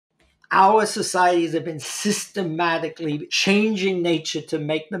our societies have been systematically changing nature to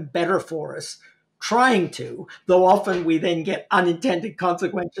make them better for us, trying to, though often we then get unintended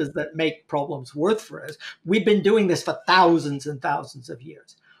consequences that make problems worse for us. We've been doing this for thousands and thousands of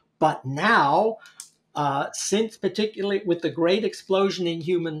years. But now, since particularly with the great explosion in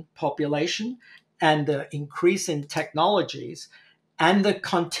human population and the increase in technologies and the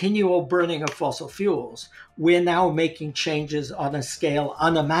continual burning of fossil fuels, we're now making changes on a scale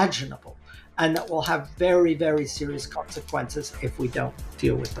unimaginable, and that will have very, very serious consequences if we don't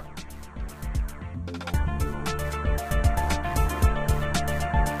deal with them.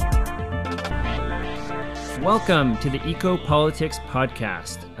 Welcome to the EcoPolitics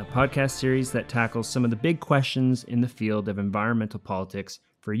podcast, a podcast series that tackles some of the big questions in the field of environmental politics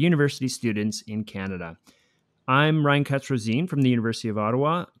for university students in Canada. I'm Ryan Katz-Rosine from the University of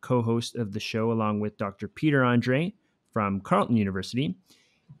Ottawa, co-host of the show along with Dr. Peter Andre from Carleton University.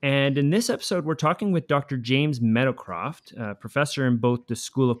 And in this episode, we're talking with Dr. James Meadowcroft, a professor in both the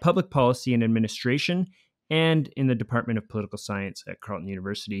School of Public Policy and Administration and in the Department of Political Science at Carleton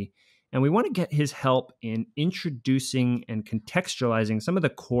University. And we want to get his help in introducing and contextualizing some of the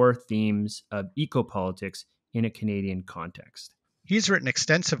core themes of ecopolitics in a Canadian context. He's written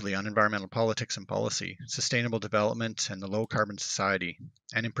extensively on environmental politics and policy, sustainable development, and the low-carbon society.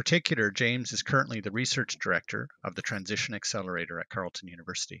 And in particular, James is currently the research director of the Transition Accelerator at Carleton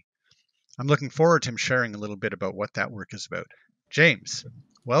University. I'm looking forward to him sharing a little bit about what that work is about. James,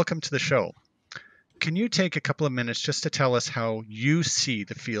 welcome to the show. Can you take a couple of minutes just to tell us how you see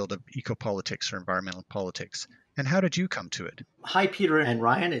the field of ecopolitics or environmental politics, and how did you come to it? Hi, Peter and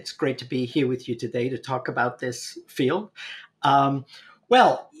Ryan. It's great to be here with you today to talk about this field. I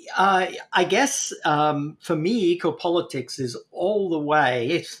guess for me, ecopolitics is all the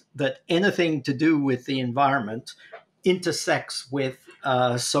way that anything to do with the environment intersects with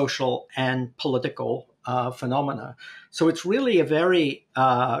social and political phenomena. So it's really a very,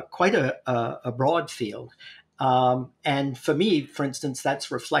 quite a broad field. And for me, for instance,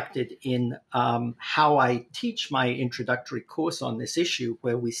 that's reflected in how I teach my introductory course on this issue,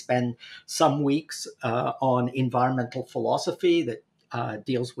 where we spend some weeks on environmental philosophy that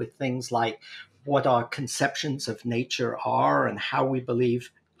deals with things like what our conceptions of nature are and how we believe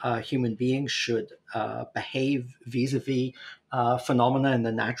human beings should behave vis-a-vis phenomena in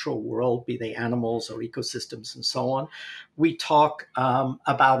the natural world, be they animals or ecosystems and so on. We talk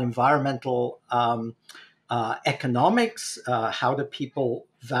about environmental economics. How do people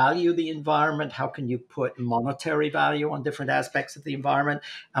value the environment? How can you put monetary value on different aspects of the environment?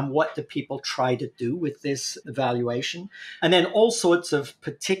 And what do people try to do with this evaluation? And then all sorts of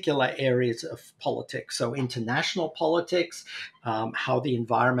particular areas of politics. So international politics, how the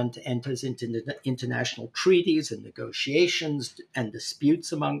environment enters into international treaties and negotiations and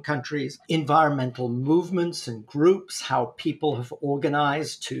disputes among countries, environmental movements and groups, how people have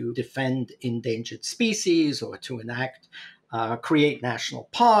organized to defend endangered species or to create national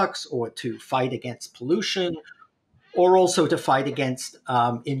parks or to fight against pollution, or also to fight against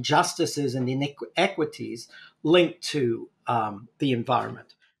injustices and inequities linked to the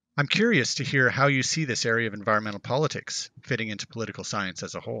environment. I'm curious to hear how you see this area of environmental politics fitting into political science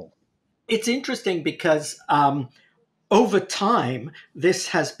as a whole. It's interesting because over time, this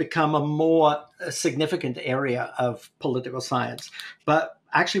has become a more significant area of political science. But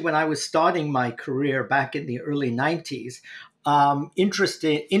actually, when I was starting my career back in the early 90s, interest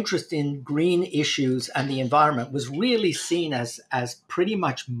in green issues and the environment was really seen as pretty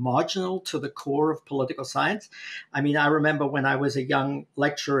much marginal to the core of political science. I mean, I remember when I was a young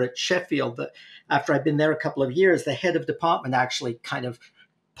lecturer at Sheffield, that after I'd been there a couple of years, the head of department actually kind of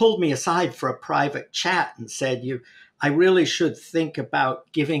pulled me aside for a private chat and said, I really should think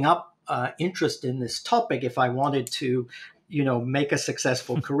about giving up interest in this topic if I wanted to make a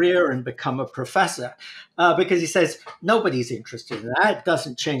successful career and become a professor, because he says, nobody's interested in that. It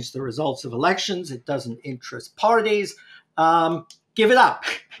doesn't change the results of elections. It doesn't interest parties. Give it up.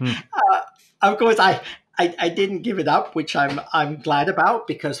 Of course, I didn't give it up, which I'm glad about,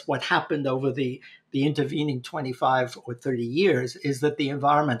 because what happened over the intervening 25 or 30 years is that the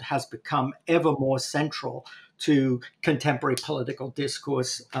environment has become ever more central to contemporary political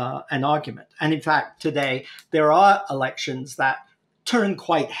discourse and argument. And in fact, today, there are elections that turn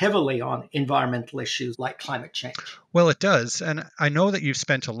quite heavily on environmental issues like climate change. Well, it does. And I know that you've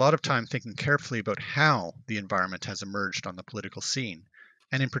spent a lot of time thinking carefully about how the environment has emerged on the political scene.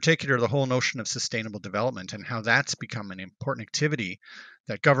 And in particular, the whole notion of sustainable development and how that's become an important activity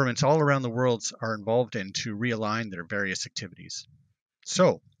that governments all around the world are involved in to realign their various activities.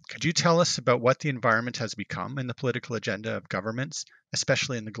 So, Could you tell us about what the environment has become in the political agenda of governments,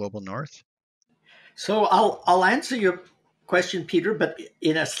 especially in the global north? So I'll answer your question, Peter, but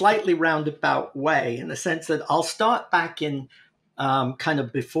in a slightly roundabout way, in the sense that I'll start back in kind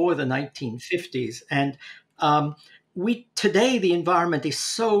of before the 1950s, and um, we today the environment is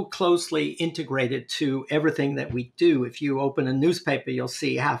so closely integrated to everything that we do. If you open a newspaper, you'll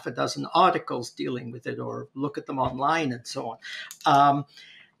see half a dozen articles dealing with it, or look at them online, and so on.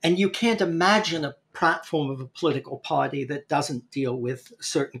 And you can't imagine a platform of a political party that doesn't deal with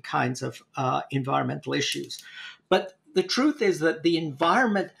certain kinds of environmental issues. But the truth is that the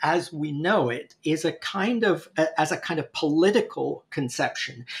environment as we know it is as a kind of political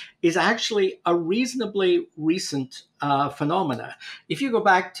conception, is actually a reasonably recent phenomena. If you go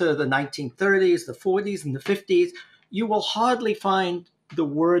back to the 1930s, the 40s, and the 50s, you will hardly find the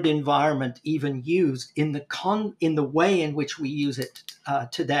word environment even used in the way in which we use it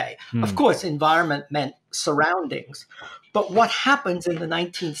today. Of course, environment meant surroundings, but what happens in the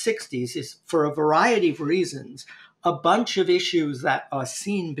 1960s is, for a variety of reasons, a bunch of issues that are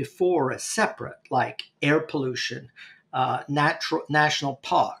seen before as separate, like air pollution, national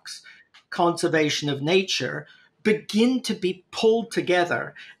parks, conservation of nature, begin to be pulled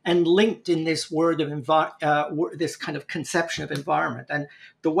together and linked in this this kind of conception of environment. And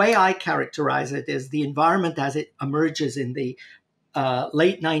the way I characterize it is the environment as it emerges in the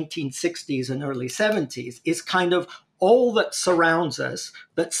late 1960s and early 70s is kind of all that surrounds us,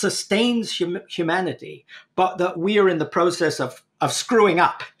 that sustains humanity, but that we are in the process of screwing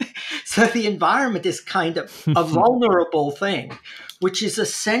up. So the environment is kind of a vulnerable thing, which is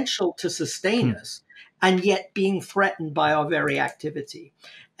essential to sustain us, and yet being threatened by our very activity.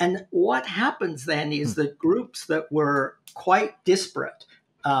 And what happens then is that groups that were quite disparate,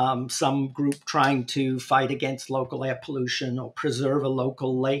 some group trying to fight against local air pollution or preserve a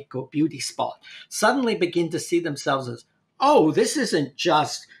local lake or beauty spot, suddenly begin to see themselves as, oh, this isn't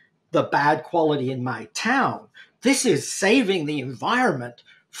just the bad quality in my town. This is saving the environment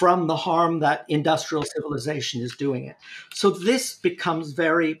from the harm that industrial civilization is doing it. So this becomes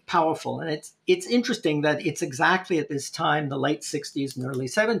very powerful. And it's interesting that it's exactly at this time, the late 60s and early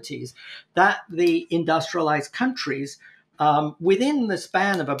 70s, that the industrialized countries, within the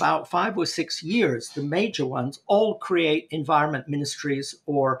span of about 5 or 6 years, the major ones all create environment ministries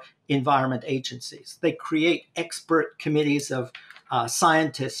or environment agencies. They create expert committees of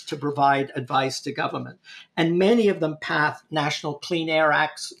scientists to provide advice to government. And many of them pass National Clean Air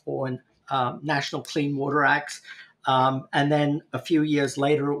Acts or National Clean Water Acts. And then a few years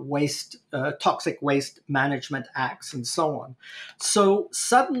later, toxic waste management acts and so on. So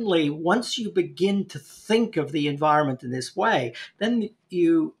suddenly, once you begin to think of the environment in this way, then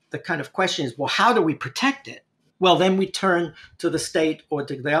the kind of question is, well, how do we protect it? Well, then we turn to the state or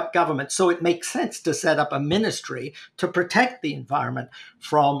to the government. So it makes sense to set up a ministry to protect the environment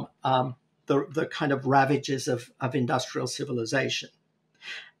from the kind of ravages of industrial civilization.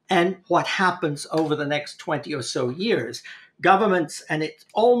 And what happens over the next 20 or so years, governments, and it's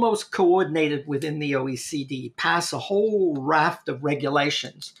almost coordinated within the OECD, pass a whole raft of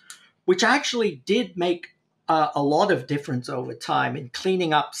regulations, which actually did make a lot of difference over time in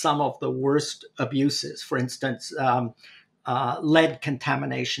cleaning up some of the worst abuses, for instance, lead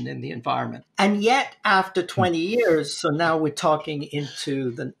contamination in the environment. And yet, after 20 years, so now we're talking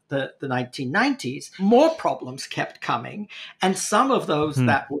into the 1990s, more problems kept coming. And some of those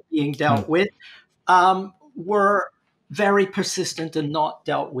that were being dealt with were very persistent and not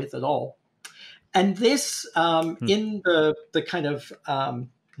dealt with at all. And this, in the kind of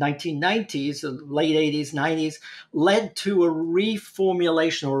 1990s, late 80s, 90s, led to a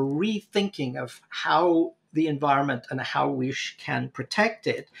reformulation or a rethinking of how the environment and how we can protect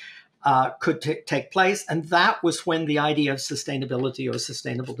it could take place. And that was when the idea of sustainability or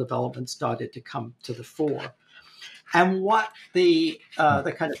sustainable development started to come to the fore. And what the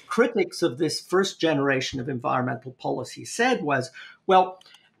kind of critics of this first generation of environmental policy said was, well,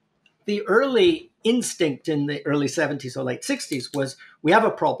 the early instinct in the early 70s or late 60s was, we have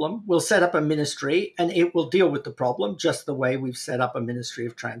a problem, we'll set up a ministry and it will deal with the problem just the way we've set up a ministry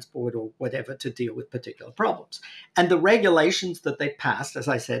of transport or whatever to deal with particular problems. And the regulations that they passed, as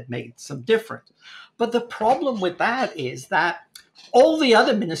I said, made some difference. But the problem with that is that all the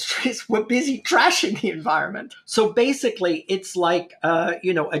other ministries were busy trashing the environment. So basically, it's like,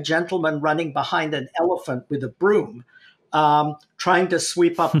 a gentleman running behind an elephant with a broom. trying to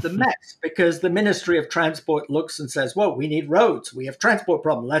sweep up the mess, because the Ministry of Transport looks and says, well, we need roads. We have transport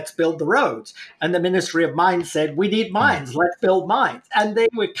problem. Let's build the roads. And the Ministry of Mines said, we need mines. Let's build mines. And they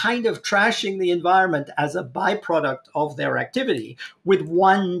were kind of trashing the environment as a byproduct of their activity, with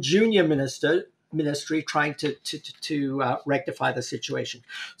one junior ministry trying to rectify the situation.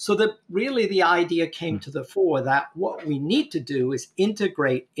 So that really the idea came to the fore that what we need to do is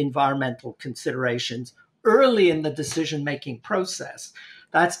integrate environmental considerations early in the decision-making process.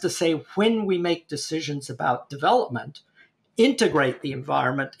 That's to say, when we make decisions about development, integrate the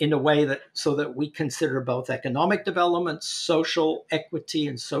environment in a way that so that we consider both economic development, social equity,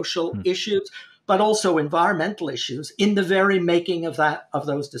 and social issues, but also environmental issues in the very making of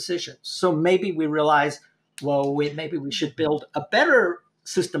those decisions. So maybe we realize, well, maybe we should build a better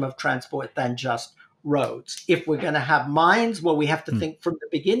system of transport than just roads. If we're going to have mines, well, we have to think from the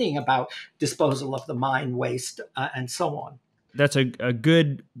beginning about disposal of the mine waste and so on. That's a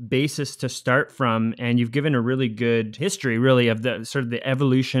good basis to start from. And you've given a really good history, really, of the sort of the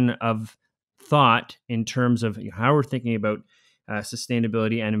evolution of thought in terms of how we're thinking about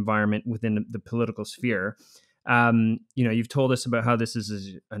sustainability and environment within the political sphere. You've told us about how this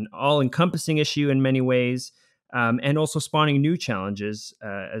is an all-encompassing issue in many ways, and also spawning new challenges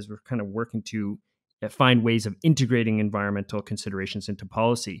as we're kind of working to find ways of integrating environmental considerations into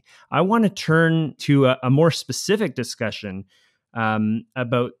policy. I want to turn to a more specific discussion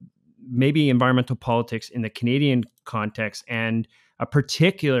about maybe environmental politics in the Canadian context and a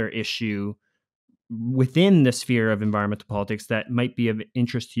particular issue within the sphere of environmental politics that might be of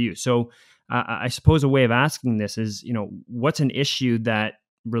interest to you. So I suppose a way of asking this is, what's an issue that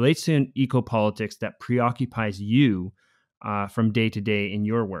relates to ecopolitics that preoccupies you from day to day in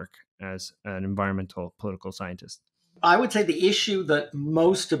your work as an environmental political scientist? I would say the issue that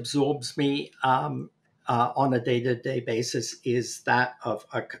most absorbs me on a day-to-day basis is that of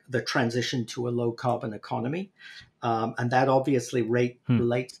the transition to a low-carbon economy. And that obviously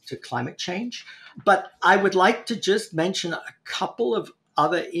relates to climate change. But I would like to just mention a couple of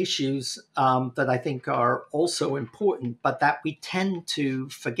other issues that I think are also important, but that we tend to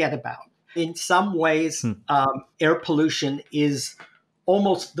forget about. In some ways, air pollution is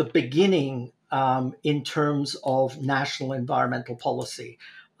almost the beginning in terms of national environmental policy.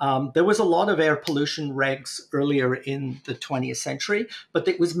 There was a lot of air pollution regs earlier in the 20th century, but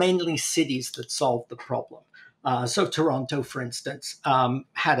it was mainly cities that solved the problem. So Toronto, for instance,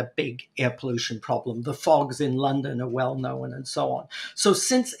 had a big air pollution problem. The fogs in London are well known and so on. So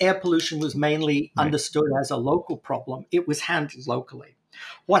since air pollution was mainly understood as a local problem, it was handled locally.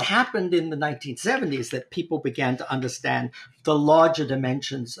 What happened in the 1970s that people began to understand the larger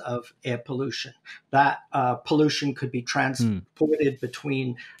dimensions of air pollution, that pollution could be transported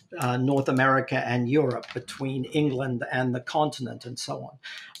between North America and Europe, between England and the continent, and so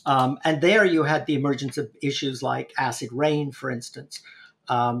on. And there you had the emergence of issues like acid rain, for instance,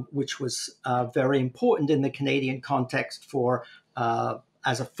 which was very important in the Canadian context for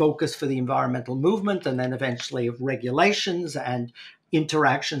as a focus for the environmental movement, and then eventually of regulations and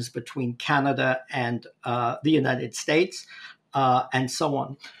interactions between Canada and the United States, and so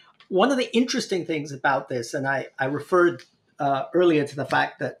on. One of the interesting things about this, and I referred earlier to the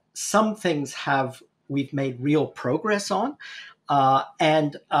fact that some things we've made real progress on,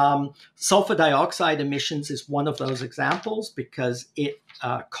 and sulfur dioxide emissions is one of those examples because it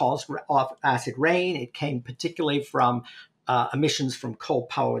caused acid rain. It came particularly from emissions from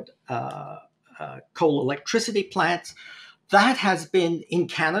coal-powered coal electricity plants. That has been in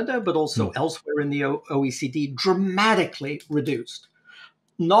Canada, but also elsewhere in the OECD, dramatically reduced.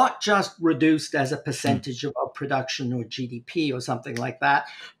 Not just reduced as a percentage of our production or GDP or something like that,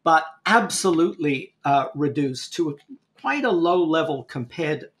 but absolutely reduced to quite a low level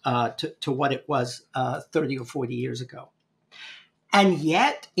compared to what it was 30 or 40 years ago. And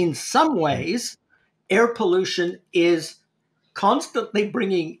yet, in some ways, air pollution is constantly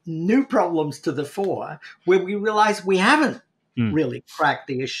bringing new problems to the fore where we realize we haven't really cracked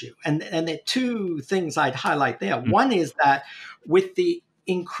the issue. And there are two things I'd highlight there. One is that with the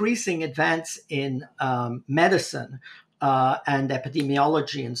increasing advance in medicine and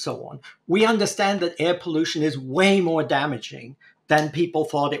epidemiology and so on, we understand that air pollution is way more damaging than people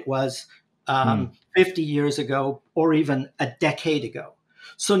thought it was 50 years ago or even a decade ago.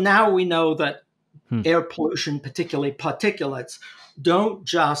 So now we know that air pollution, particularly particulates, don't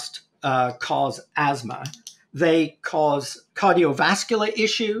just cause asthma. They cause cardiovascular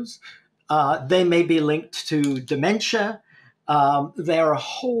issues. They may be linked to dementia. There are a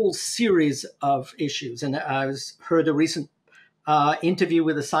whole series of issues. And I heard a recent interview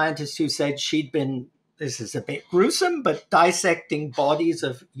with a scientist who said she'd been this is a bit gruesome, but dissecting bodies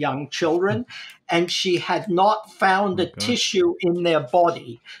of young children. And she had not found a tissue in their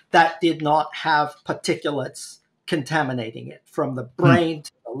body that did not have particulates contaminating it, from the brain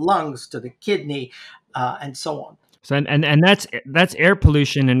to the lungs to the kidney, and so on. So and that's air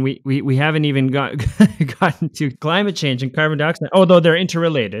pollution, and we haven't even gotten to climate change and carbon dioxide, although they're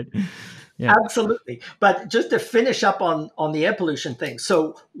interrelated. Yeah. Absolutely. But just to finish up on the air pollution thing.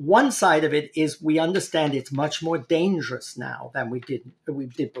 So one side of it is we understand it's much more dangerous now than we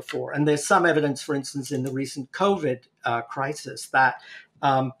did before. And there's some evidence, for instance, in the recent COVID crisis that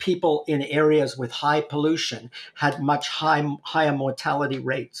people in areas with high pollution had much higher mortality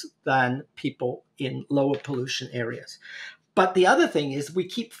rates than people in lower pollution areas. But the other thing is we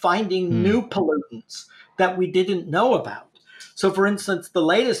keep finding new pollutants that we didn't know about. So, for instance, the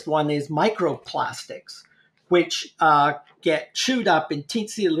latest one is microplastics, which get chewed up in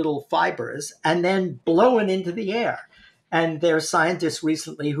teensy little fibers and then blown into the air. And there are scientists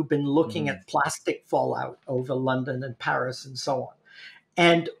recently who've been looking at plastic fallout over London and Paris and so on.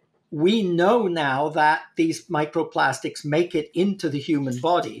 And we know now that these microplastics make it into the human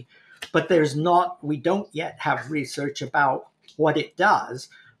body, but we don't yet have research about what it does.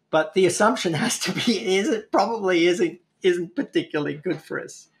 But the assumption has to be it probably isn't particularly good for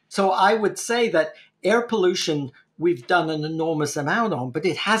us. So I would say that air pollution we've done an enormous amount on, but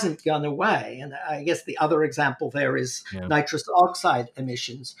it hasn't gone away. And I guess the other example there is nitrous oxide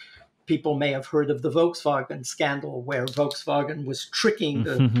emissions. People may have heard of the Volkswagen scandal, where Volkswagen was tricking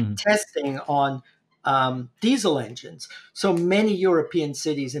the testing on diesel engines. So many European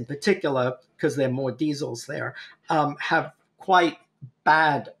cities in particular, because there are more diesels there, have quite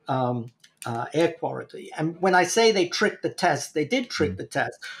bad air quality. And when I say they tricked the test, they did trick the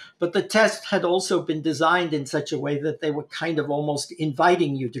test, but the test had also been designed in such a way that they were kind of almost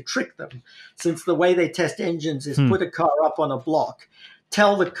inviting you to trick them, since the way they test engines is put a car up on a block,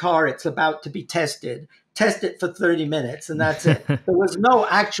 tell the car it's about to be tested, test it for 30 minutes, and that's it. There was no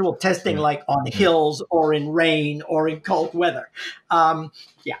actual testing like on hills or in rain or in cold weather. There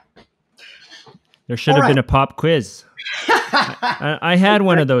should have been a pop quiz. I had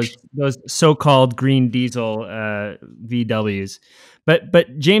one of those so-called green diesel VWs,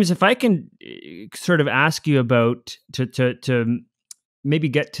 but James, if I can sort of ask you about to maybe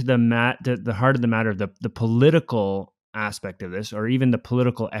get to the heart of the matter, the political aspect of this, or even the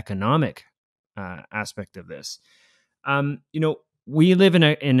political economic aspect of this. We live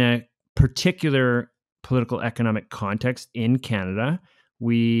in a particular political economic context in Canada.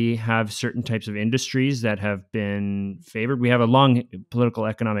 We have certain types of industries that have been favored. We have a long political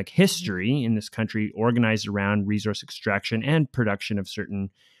economic history in this country organized around resource extraction and production of certain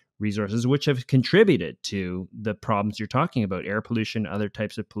resources, which have contributed to the problems you're talking about: air pollution, other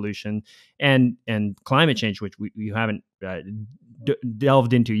types of pollution, and climate change, which we haven't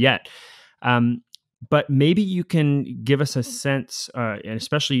delved into yet. But maybe you can give us a sense, and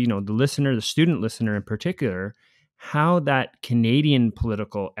especially the student listener in particular, how that Canadian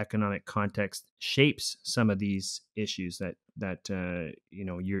political economic context shapes some of these issues that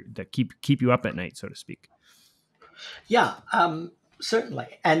keep you up at night, so to speak. Yeah, certainly,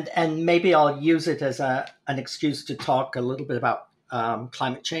 and maybe I'll use it as an excuse to talk a little bit about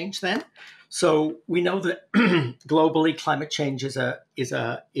climate change. Then, so we know that globally climate change is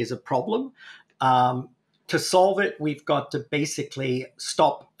a problem. To solve it, we've got to basically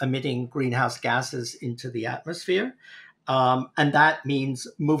stop emitting greenhouse gases into the atmosphere. And that means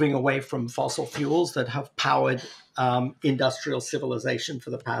moving away from fossil fuels that have powered industrial civilization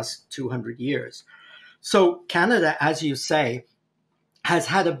for the past 200 years. So Canada, as you say, has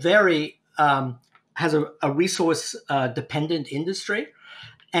had a resource dependent industry.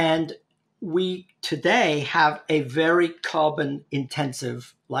 And we today have a very carbon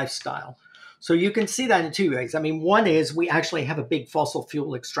intensive lifestyle. So you can see that in two ways. I mean, one is we actually have a big fossil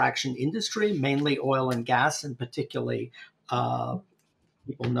fuel extraction industry, mainly oil and gas, and particularly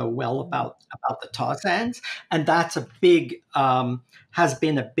people know well about the tar sands. And that's has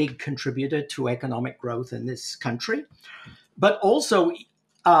been a big contributor to economic growth in this country. But also,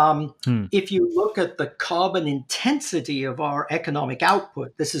 if you look at the carbon intensity of our economic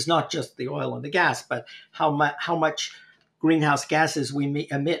output, this is not just the oil and the gas, but how much greenhouse gases we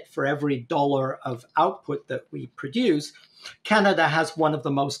emit for every dollar of output that we produce. Canada has one of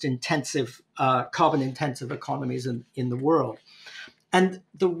the most intensive, carbon-intensive economies in the world. And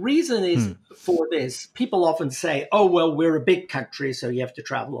the reason is for this, people often say, oh, well, we're a big country, so you have to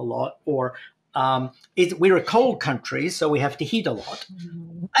travel a lot, or we're a cold country, so we have to heat a lot.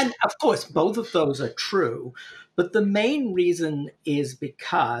 And of course, both of those are true. But the main reason is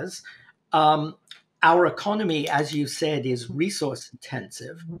because our economy, as you said, is resource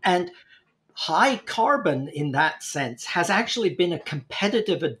intensive, and high carbon in that sense has actually been a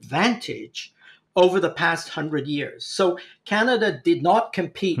competitive advantage over the past 100 years. So Canada did not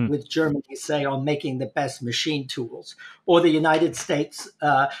compete with Germany, say, on making the best machine tools, or the United States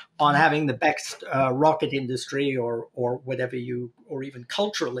on having the best rocket industry, or whatever or even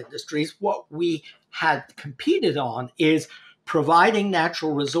cultural industries. What we had competed on is providing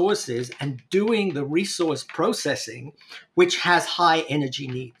natural resources and doing the resource processing, which has high energy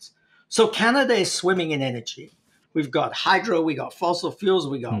needs. So Canada is swimming in energy. We've got hydro, we got fossil fuels,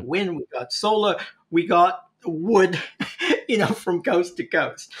 we got wind, we got solar, we got wood, from coast to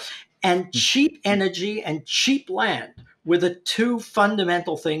coast. And cheap energy and cheap land were the two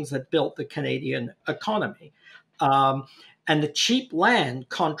fundamental things that built the Canadian economy. And the cheap land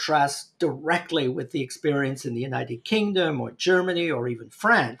contrasts directly with the experience in the United Kingdom or Germany or even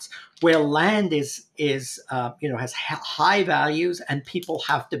France, where land has high values and people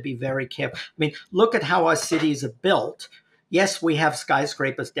have to be very careful. I mean, look at how our cities are built. Yes, we have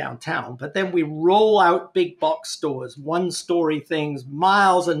skyscrapers downtown, but then we roll out big box stores, one-story things,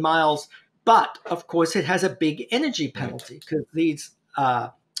 miles and miles. But of course, it has a big energy penalty because these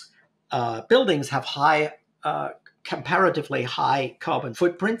buildings have comparatively high carbon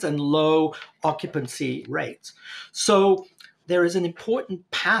footprints and low occupancy rates. So there is an important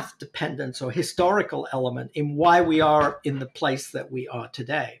path dependence or historical element in why we are in the place that we are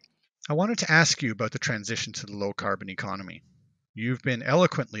today. I wanted to ask you about the transition to the low carbon economy. You've been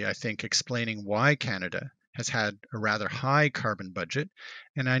eloquently, I think, explaining why Canada has had a rather high carbon budget,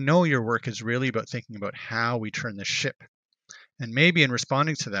 and I know your work is really about thinking about how we turn the ship. And maybe in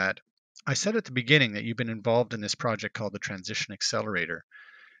responding to that, I said at the beginning that you've been involved in this project called the Transition Accelerator.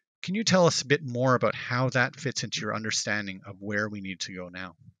 Can you tell us a bit more about how that fits into your understanding of where we need to go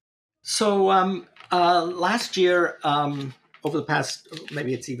now? So last year, over the past,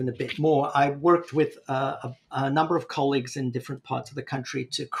 maybe it's even a bit more, I worked with a number of colleagues in different parts of the country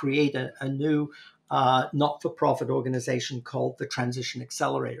to create a new not-for-profit organization called the Transition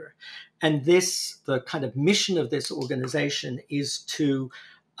Accelerator. And the kind of mission of this organization is to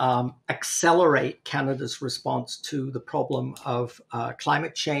accelerate Canada's response to the problem of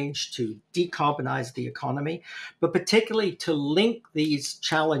climate change, to decarbonize the economy, but particularly to link this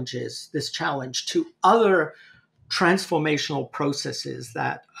challenge to other transformational processes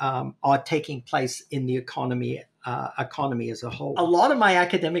that are taking place in the economy as a whole. A lot of my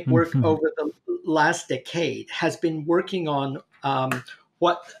academic work over the last decade has been working on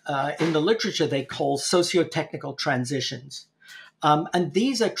what in the literature they call socio-technical transitions. And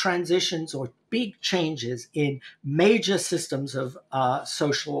these are transitions or big changes in major systems of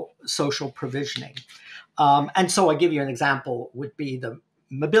social provisioning. And so I give you an example would be the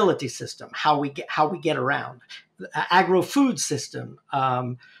mobility system, how we get around. The agro-food system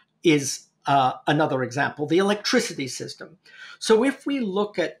is another example, the electricity system. So if we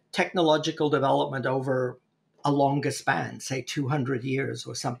look at technological development over a longer span, say 200 years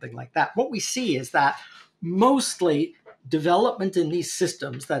or something like that, what we see is that mostly development in these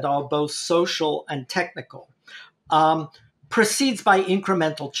systems that are both social and technical proceeds by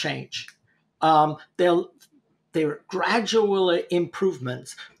incremental change. They're gradual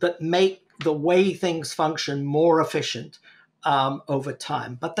improvements that make the way things function more efficient over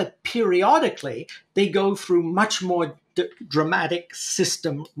time, but that periodically they go through much more dramatic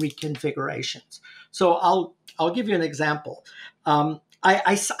system reconfigurations. So I'll give you an example.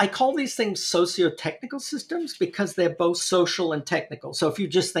 I call these things socio-technical systems because they're both social and technical. So if you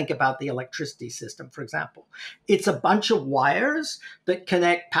just think about the electricity system, for example, it's a bunch of wires that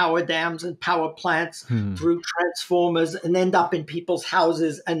connect power dams and power plants through transformers and end up in people's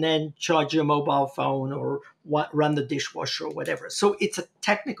houses and then charge your mobile phone or run the dishwasher or whatever. So it's a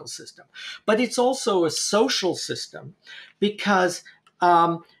technical system, but it's also a social system because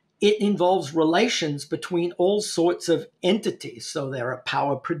it involves relations between all sorts of entities. So there are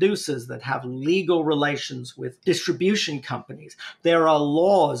power producers that have legal relations with distribution companies. There are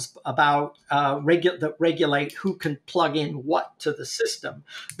laws about that regulate who can plug in what to the system.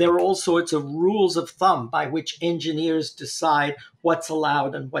 There are all sorts of rules of thumb by which engineers decide what's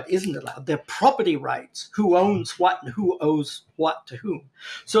allowed and what isn't allowed. There are property rights, who owns what and who owes what to whom.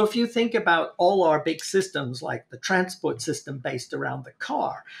 So if you think about all our big systems like the transport system based around the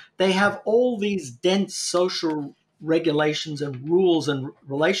car, they have all these dense social regulations and rules and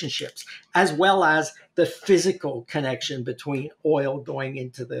relationships, as well as the physical connection between oil going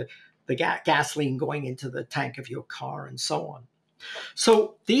into the gasoline going into the tank of your car and so on.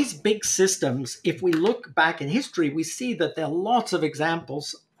 So these big systems, if we look back in history, we see that there are lots of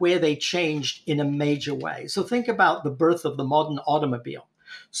examples where they changed in a major way. So think about the birth of the modern automobile.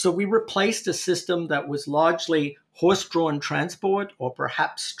 So we replaced a system that was largely horse-drawn transport or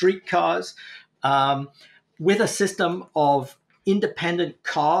perhaps streetcars with a system of independent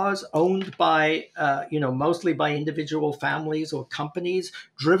cars owned by, mostly by individual families or companies,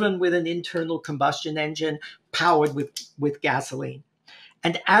 driven with an internal combustion engine powered with gasoline.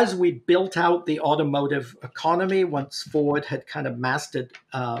 And as we built out the automotive economy, once Ford had kind of mastered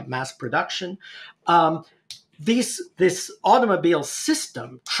mass production, this automobile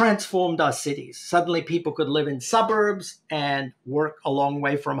system transformed our cities. Suddenly people could live in suburbs and work a long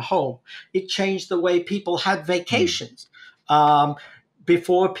way from home. It changed the way people had vacations.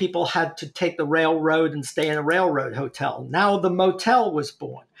 Before, people had to take the railroad and stay in a railroad hotel. Now the motel was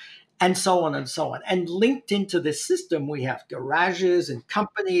born, and so on and so on. And linked into this system, we have garages and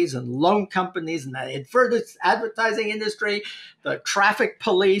companies and loan companies and the advertising industry, the traffic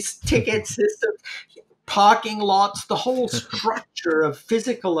police, ticket systems, parking lots, the whole structure of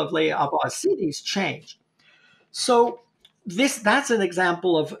our cities changed. So that's an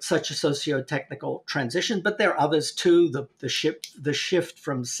example of such a socio-technical transition, but there are others too. The shift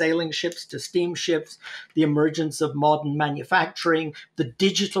from sailing ships to steamships, the emergence of modern manufacturing, the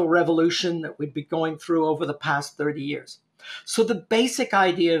digital revolution that we've been going through over the past 30 years. So the basic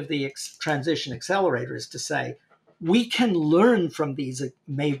idea of the Transition Accelerator is to say, we can learn from these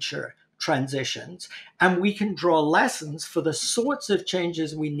major transitions, and we can draw lessons for the sorts of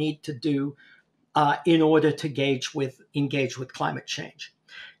changes we need to do in order to engage with climate change.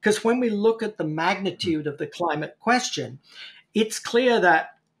 Because when we look at the magnitude of the climate question, it's clear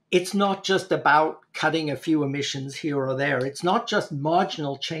that it's not just about cutting a few emissions here or there. It's not just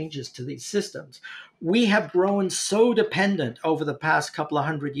marginal changes to these systems. We have grown so dependent over the past couple of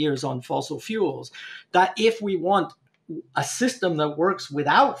hundred years on fossil fuels that if we want a system that works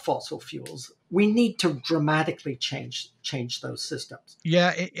without fossil fuels, we need to dramatically change those systems.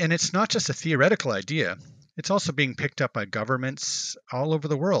 Yeah, and it's not just a theoretical idea. It's also being picked up by governments all over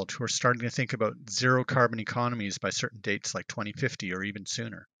the world who are starting to think about zero carbon economies by certain dates like 2050 or even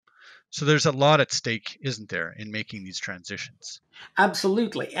sooner. So there's a lot at stake, isn't there, in making these transitions?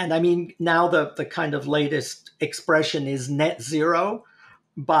 Absolutely. And I mean, now the kind of latest expression is net zero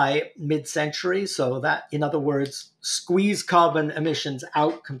by mid-century. So that, in other words, squeeze carbon emissions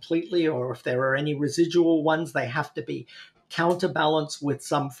out completely, or if there are any residual ones, they have to be counterbalanced with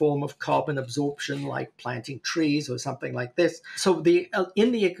some form of carbon absorption, like planting trees or something like this. So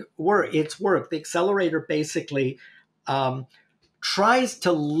its work, the accelerator basically tries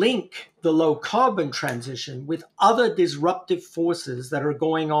to link the low carbon transition with other disruptive forces that are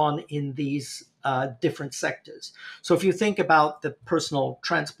going on in these different sectors. So if you think about the personal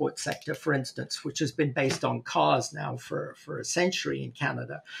transport sector, for instance, which has been based on cars now for a century in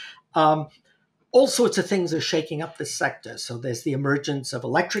Canada, all sorts of things are shaking up this sector. So there's the emergence of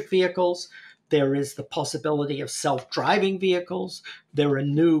electric vehicles. There is the possibility of self-driving vehicles. There are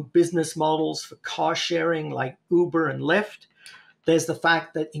new business models for car sharing like Uber and Lyft. There's the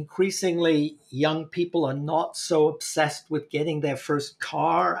fact that increasingly young people are not so obsessed with getting their first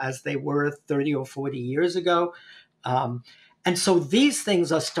car as they were 30 or 40 years ago. And so these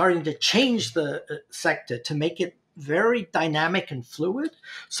things are starting to change the sector to make it very dynamic and fluid.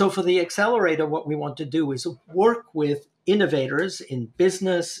 So for the accelerator, what we want to do is work with innovators in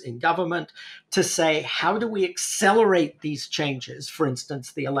business, in government, to say, how do we accelerate these changes, for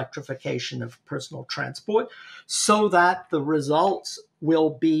instance, the electrification of personal transport, so that the results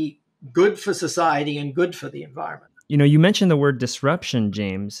will be good for society and good for the environment. You know, you mentioned the word disruption,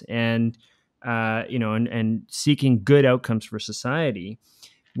 James, and and seeking good outcomes for society.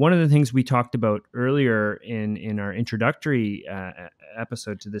 One of the things we talked about earlier in our introductory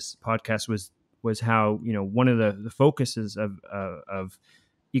episode to this podcast was how, one of the focuses of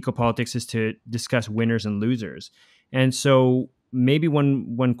EcoPolitics is to discuss winners and losers. And so maybe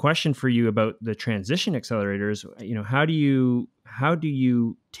one question for you about the Transition Accelerator is, how do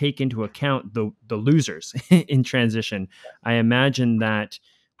you take into account the losers in transition? I imagine that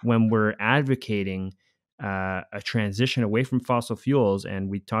when we're advocating a transition away from fossil fuels, and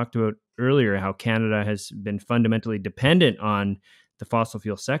we talked about earlier how Canada has been fundamentally dependent on the fossil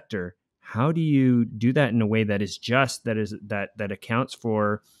fuel sector, how do you do that in a way that is just, that accounts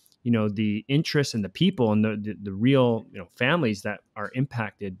for the interests and the people and the real families that are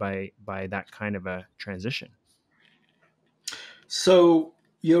impacted by that kind of a transition? So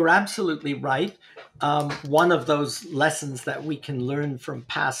you're absolutely right. One of those lessons that we can learn from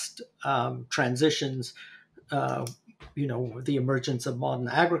past transitions, the emergence of modern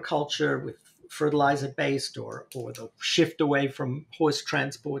agriculture with fertilizer-based or the shift away from horse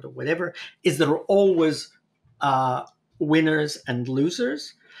transport or whatever, is there are always winners and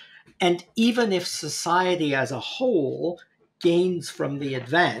losers. And even if society as a whole gains from the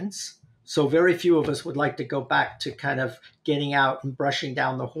advance, so very few of us would like to go back to kind of getting out and brushing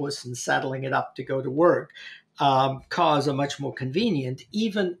down the horse and saddling it up to go to work. Cars are much more convenient.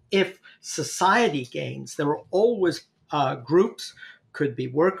 Even if society gains, there are always groups, could be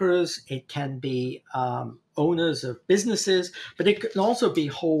workers, it can be owners of businesses, but it can also be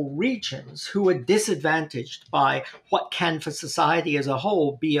whole regions who are disadvantaged by what can for society as a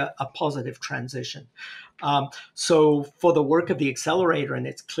whole be a positive transition. So for the work of the accelerator, and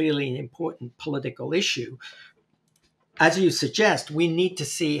it's clearly an important political issue, as you suggest, we need to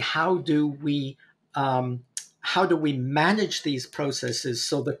see how do we manage these processes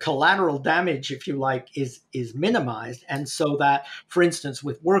so the collateral damage, if you like, is minimized, and so that, for instance,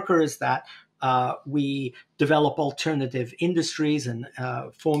 with workers, that we develop alternative industries and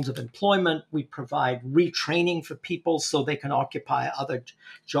forms of employment. We provide retraining for people so they can occupy other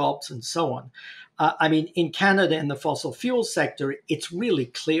jobs and so on. I mean, in Canada, in the fossil fuel sector, it's really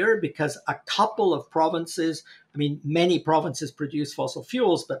clear because a couple of provinces, I mean, many provinces produce fossil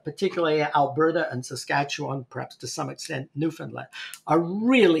fuels, but particularly Alberta and Saskatchewan, perhaps to some extent Newfoundland, are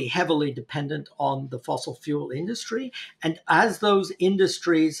really heavily dependent on the fossil fuel industry. And as those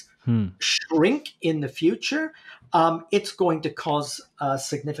industries shrink in the future, it's going to cause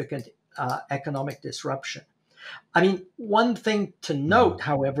significant economic disruption. I mean, one thing to note,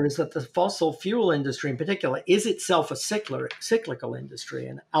 however, is that the fossil fuel industry in particular is itself a cyclical industry.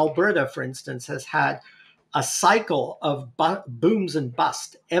 And Alberta, for instance, has had a cycle of booms and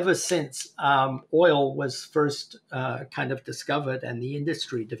busts ever since oil was first kind of discovered and the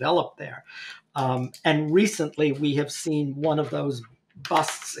industry developed there. And recently, we have seen one of those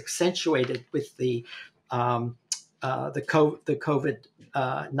busts accentuated with the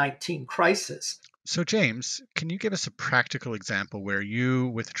COVID-19 crisis. So, James, can you give us a practical example where you,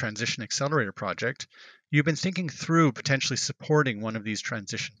 with the Transition Accelerator project, you've been thinking through potentially supporting one of these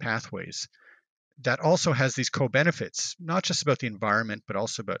transition pathways that also has these co-benefits, not just about the environment, but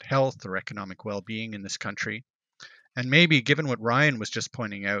also about health or economic well-being in this country? And maybe, given what Ryan was just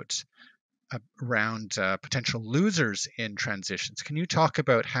pointing out around potential losers in transitions, can you talk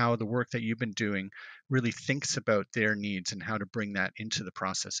about how the work that you've been doing really thinks about their needs and how to bring that into the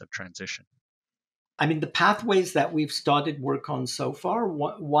process of transition? I mean, the pathways that we've started work on so far,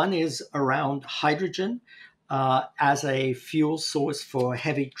 one is around hydrogen as a fuel source for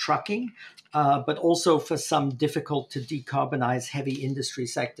heavy trucking, but also for some difficult to decarbonize heavy industry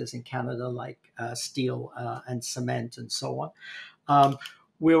sectors in Canada, like steel and cement and so on.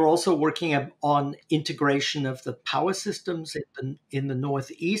 We're also working on integration of the power systems in the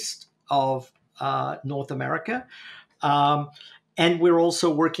northeast of North America. And we're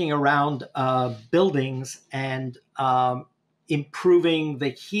also working around buildings and improving the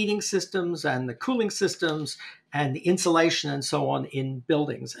heating systems and the cooling systems and the insulation and so on in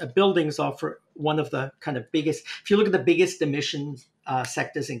buildings. Buildings are for one of the kind of biggest, if you look at the biggest emissions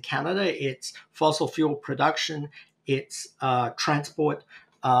sectors in Canada, it's fossil fuel production, it's transport,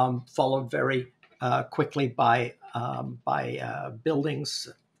 followed very quickly by buildings.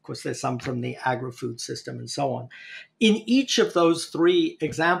 Of course, there's some from the agri-food system and so on. In each of those three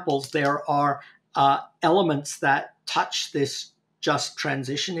examples, there are elements that touch this just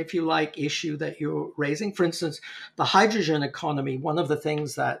transition, if you like, issue that you're raising. For instance, the hydrogen economy, one of the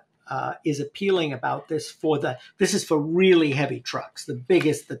things that is appealing about this this is for really heavy trucks,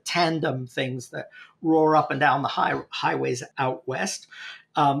 the tandem things that roar up and down the highways out west.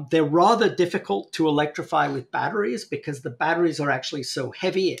 They're rather difficult to electrify with batteries because the batteries are actually so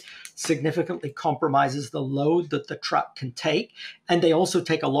heavy, it significantly compromises the load that the truck can take. And they also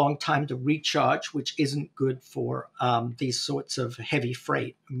take a long time to recharge, which isn't good for these sorts of heavy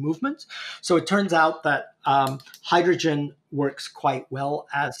freight movements. So it turns out that hydrogen works quite well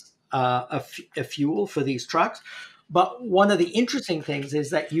as a fuel for these trucks. But one of the interesting things is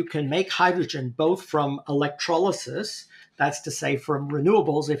that you can make hydrogen both from electrolysis, that's to say from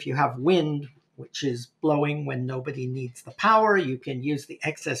renewables. If you have wind, which is blowing when nobody needs the power, you can use the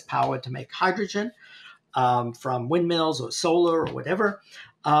excess power to make hydrogen from windmills or solar or whatever.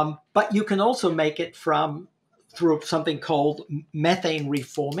 But you can also make it through something called methane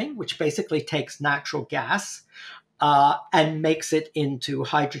reforming, which basically takes natural gas and makes it into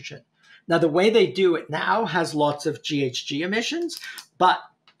hydrogen. Now, the way they do it now has lots of GHG emissions, but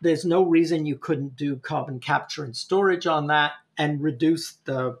there's no reason you couldn't do carbon capture and storage on that and reduce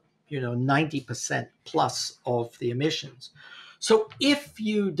the 90% plus of the emissions. So if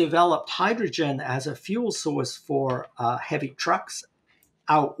you developed hydrogen as a fuel source for heavy trucks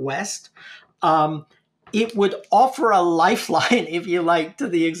out west, um, it would offer a lifeline, if you like, to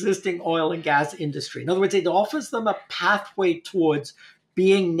the existing oil and gas industry. In other words, it offers them a pathway towards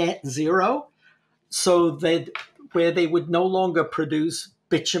being net zero, so that where they would no longer produce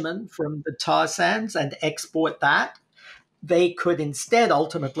bitumen from the tar sands and export that, they could instead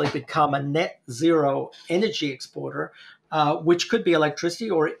ultimately become a net zero energy exporter, which could be electricity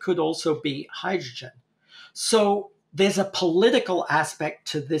or it could also be hydrogen. So there's a political aspect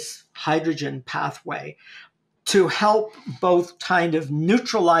to this hydrogen pathway to help both kind of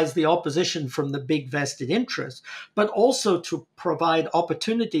neutralize the opposition from the big vested interests, but also to provide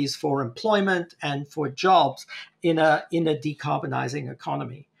opportunities for employment and for jobs in a decarbonizing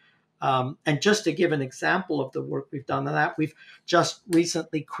economy. And just to give an example of the work we've done on that, we've just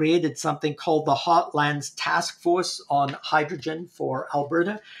recently created something called the Heartlands Task Force on Hydrogen for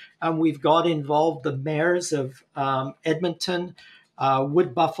Alberta. And we've got involved the mayors of Edmonton,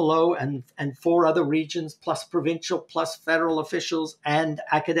 Wood Buffalo, and 4 other regions, plus provincial, plus federal officials, and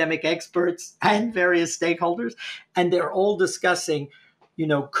academic experts, and various stakeholders. And they're all discussing,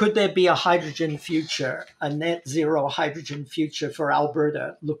 could there be a hydrogen future, a net zero hydrogen future for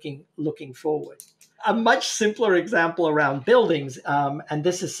Alberta looking forward? A much simpler example around buildings, and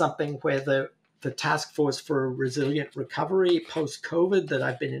this is something where the Task Force for Resilient Recovery post-COVID that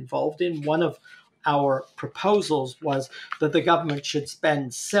I've been involved in, one of our proposals was that the government should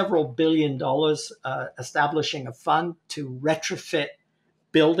spend several $billion establishing a fund to retrofit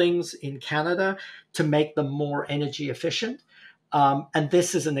buildings in Canada to make them more energy efficient. And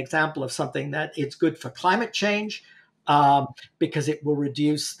this is an example of something that it's good for climate change because it will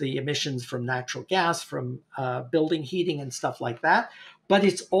reduce the emissions from natural gas, from building heating and stuff like that. But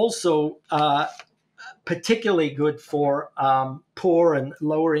it's also particularly good for poor and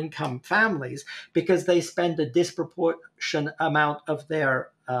lower income families because they spend a disproportionate amount of their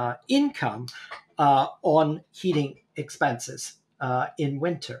income on heating expenses in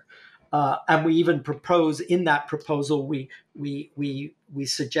winter. And we even propose in that proposal, we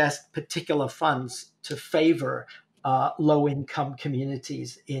suggest particular funds to favor low-income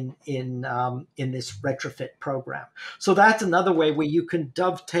communities in this retrofit program. So that's another way where you can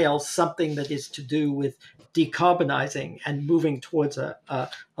dovetail something that is to do with decarbonizing and moving towards a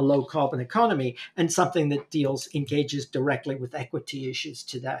low-carbon economy, and something that engages directly with equity issues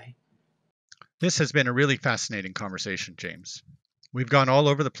today. This has been a really fascinating conversation, James. We've gone all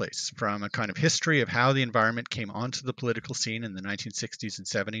over the place, from a kind of history of how the environment came onto the political scene in the 1960s and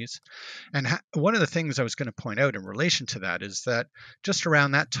 70s. And one of the things I was going to point out in relation to that is that just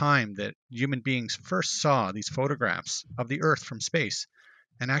around that time that human beings first saw these photographs of the Earth from space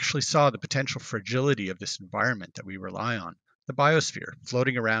and actually saw the potential fragility of this environment that we rely on, the biosphere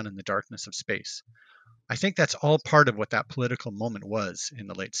floating around in the darkness of space. I think that's all part of what that political moment was in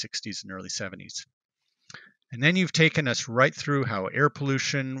the late 60s and early 70s. And then you've taken us right through how air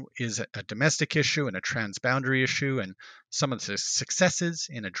pollution is a domestic issue and a transboundary issue, and some of the successes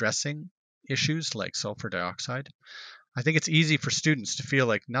in addressing issues like sulfur dioxide. I think it's easy for students to feel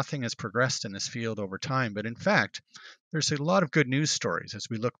like nothing has progressed in this field over time, but in fact, there's a lot of good news stories as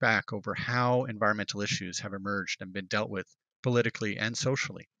we look back over how environmental issues have emerged and been dealt with politically and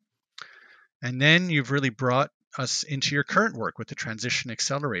socially. And then you've really brought us into your current work with the Transition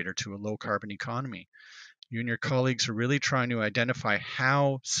Accelerator to a low-carbon economy. You and your colleagues are really trying to identify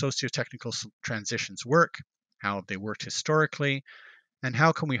how socio-technical transitions work, how they worked historically, and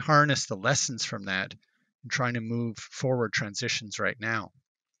how can we harness the lessons from that in trying to move forward transitions right now.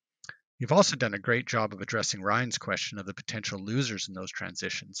 You've also done a great job of addressing Ryan's question of the potential losers in those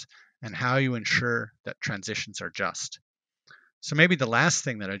transitions and how you ensure that transitions are just. So maybe the last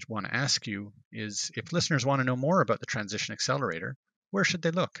thing that I want to ask you is, if listeners want to know more about the Transition Accelerator, where should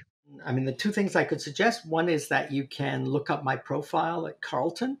they look? I mean, the 2 things I could suggest, one is that you can look up my profile at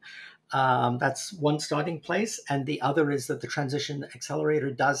Carleton. That's one starting place. And the other is that the Transition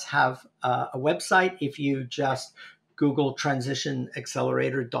Accelerator does have a website. If you just Google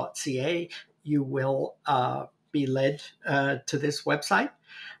transitionaccelerator.ca, you will be led to this website.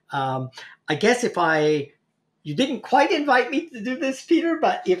 I guess you didn't quite invite me to do this, Peter,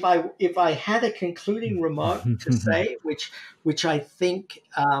 but if I had a concluding remark to say, which I think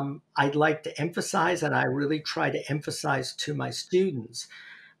I'd like to emphasize, and I really try to emphasize to my students,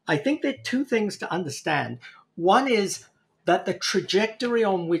 I think there are 2 things to understand. One is that the trajectory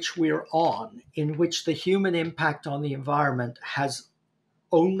on which we're on, in which the human impact on the environment has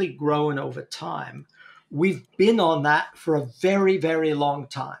only grown over time, we've been on that for a very, very long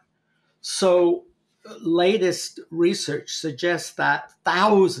time. So latest research suggests that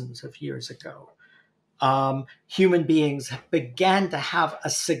thousands of years ago, human beings began to have a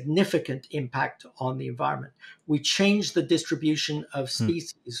significant impact on the environment. We changed the distribution of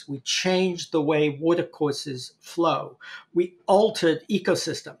species. We changed the way watercourses flow. We altered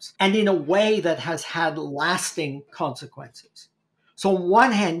ecosystems, and in a way that has had lasting consequences. So on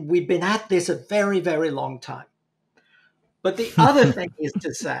one hand, we've been at this a very, very long time. But the other thing is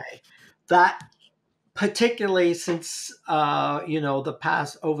to say that particularly since, over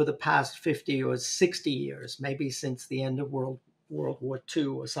the past 50 or 60 years, maybe since the end of World War II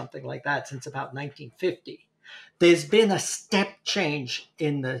or something like that, since about 1950, there's been a step change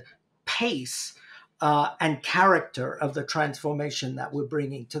in the pace and character of the transformation that we're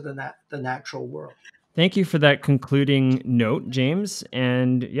bringing to the natural world. Thank you for that concluding note, James.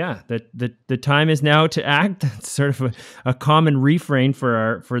 And yeah, the time is now to act. That's sort of a common refrain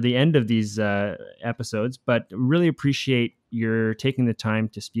for the end of these episodes. But really appreciate your taking the time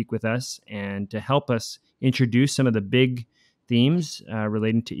to speak with us and to help us introduce some of the big themes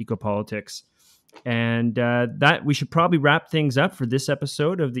relating to ecopolitics. And that we should probably wrap things up for this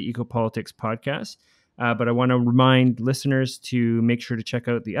episode of the EcoPolitics podcast. But I want to remind listeners to make sure to check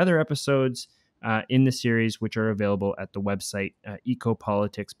out the other episodes in the series, which are available at the website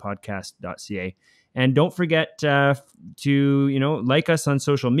ecopoliticspodcast.ca. And don't forget to like us on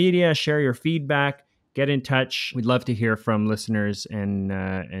social media, share your feedback, get in touch. We'd love to hear from listeners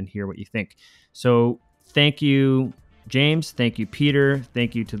and hear what you think. So thank you, James. Thank you, Peter.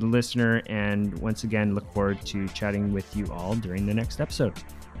 Thank you to the listener. And once again, look forward to chatting with you all during the next episode.